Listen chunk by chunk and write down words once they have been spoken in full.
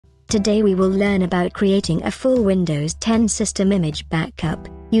Today we will learn about creating a full Windows 10 system image backup,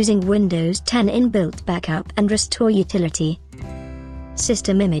 using Windows 10 inbuilt backup and restore utility.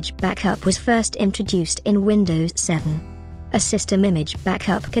 System image backup was first introduced in Windows 7. A system image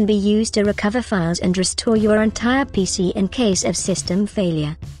backup can be used to recover files and restore your entire PC in case of system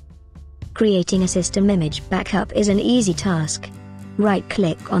failure. Creating a system image backup is an easy task.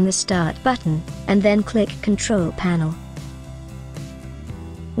 Right-click on the Start button, and then click Control Panel.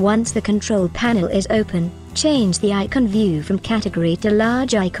 Once the control panel is open, change the icon view from category to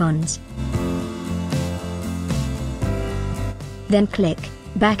large icons. Then click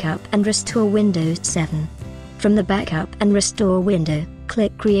Backup and Restore Windows 7. From the Backup and Restore window,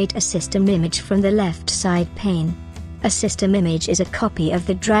 click Create a System Image from the left side pane. A system image is a copy of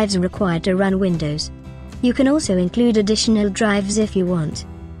the drives required to run Windows. You can also include additional drives if you want.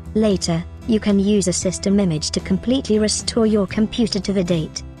 Later, you can use a system image to completely restore your computer to the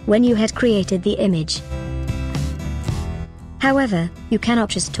date when you had created the image. However, you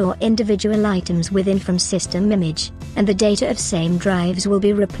cannot restore individual items within from system image, and the data of same drives will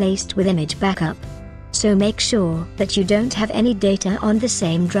be replaced with image backup. So make sure that you don't have any data on the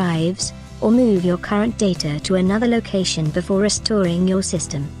same drives, or move your current data to another location before restoring your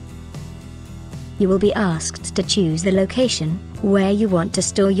system. You will be asked to choose the location where you want to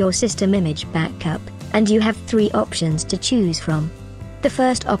store your system image backup, and you have 3 options to choose from. The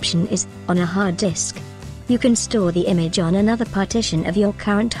first option is on a hard disk. You can store the image on another partition of your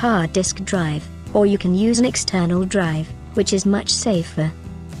current hard disk drive, or you can use an external drive, which is much safer.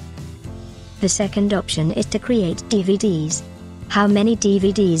 The second option is to create DVDs. How many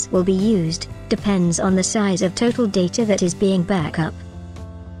DVDs will be used depends on the size of total data that is being backed up.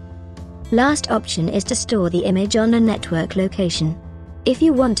 Last option is to store the image on a network location. If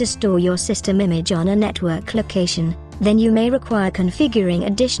you want to store your system image on a network location, then you may require configuring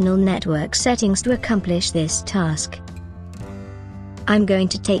additional network settings to accomplish this task. I'm going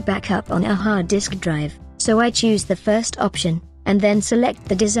to take backup on a hard disk drive, so I choose the first option, and then select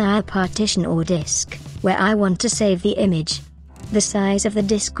the desired partition or disk, where I want to save the image. The size of the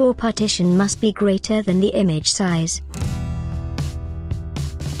disk or partition must be greater than the image size.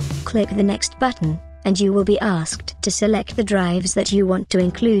 Click the Next button, and you will be asked to select the drives that you want to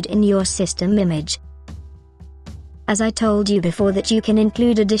include in your system image. As I told you before that you can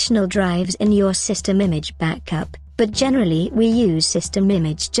include additional drives in your system image backup, but generally we use system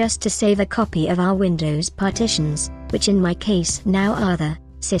image just to save a copy of our Windows partitions, which in my case now are the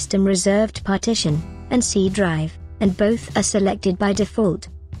System Reserved Partition and C drive, and both are selected by default.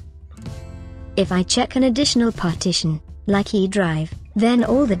 If I check an additional partition, like E drive, then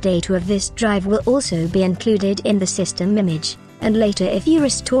all the data of this drive will also be included in the system image, and later if you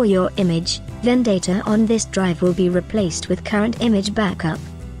restore your image, then data on this drive will be replaced with current image backup.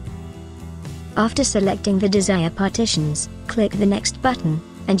 After selecting the desired partitions, click the Next button,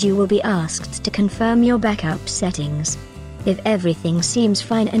 and you will be asked to confirm your backup settings. If everything seems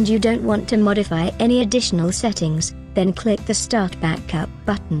fine and you don't want to modify any additional settings, then click the Start Backup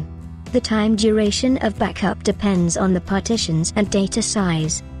button. The time duration of backup depends on the partitions and data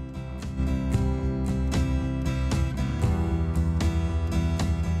size.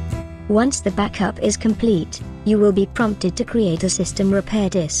 Once the backup is complete, you will be prompted to create a system repair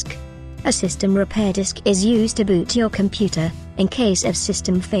disk. A system repair disk is used to boot your computer in case of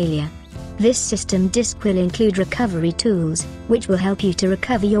system failure. This system disk will include recovery tools, which will help you to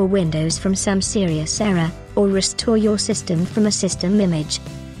recover your Windows from some serious error, or restore your system from a system image.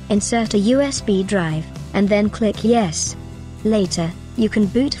 Insert a USB drive, and then click Yes. Later, you can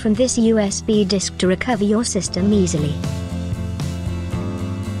boot from this USB disk to recover your system easily.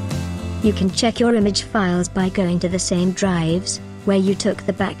 You can check your image files by going to the same drives where you took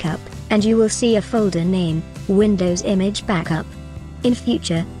the backup, and you will see a folder name, Windows Image Backup. In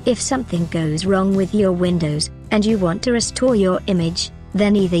future, if something goes wrong with your Windows, and you want to restore your image,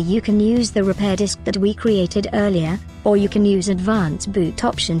 then either you can use the repair disk that we created earlier, or you can use Advanced Boot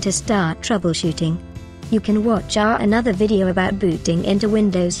option to start troubleshooting. You can watch our another video about booting into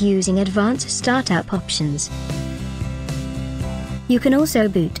Windows using Advanced Startup options. You can also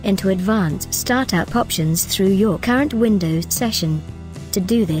boot into Advanced Startup options through your current Windows session. To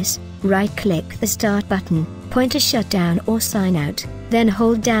do this, right-click the Start button, point to Shutdown or Sign Out, then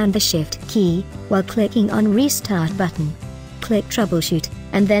hold down the Shift key while clicking on Restart button. Click Troubleshoot,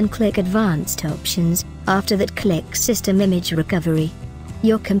 and then click Advanced Options. After that, click System Image Recovery.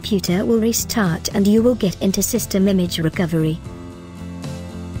 Your computer will restart and you will get into System Image Recovery.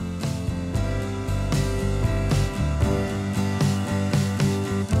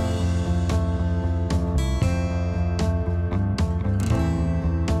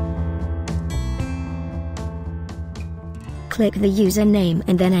 click the username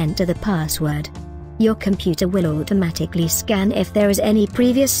and then enter the password. Your computer will automatically scan if there is any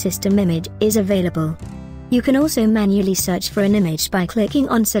previous system image is available. You can also manually search for an image by clicking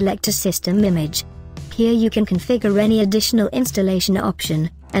on Select a System Image. Here you can configure any additional installation option,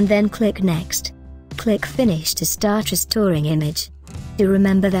 and then click Next. Click Finish to start restoring image. Do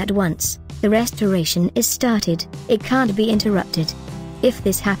remember that once the restoration is started, it can't be interrupted. If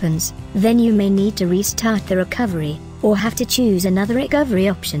this happens, then you may need to restart the recovery, or have to choose another recovery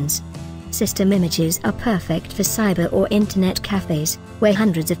options. System images are perfect for cyber or internet cafes, where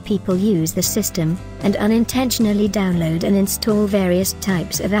hundreds of people use the system, and unintentionally download and install various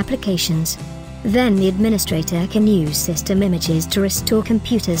types of applications. Then the administrator can use system images to restore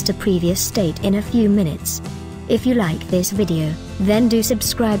computers to previous state in a few minutes. If you like this video, then do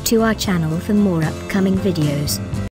subscribe to our channel for more upcoming videos.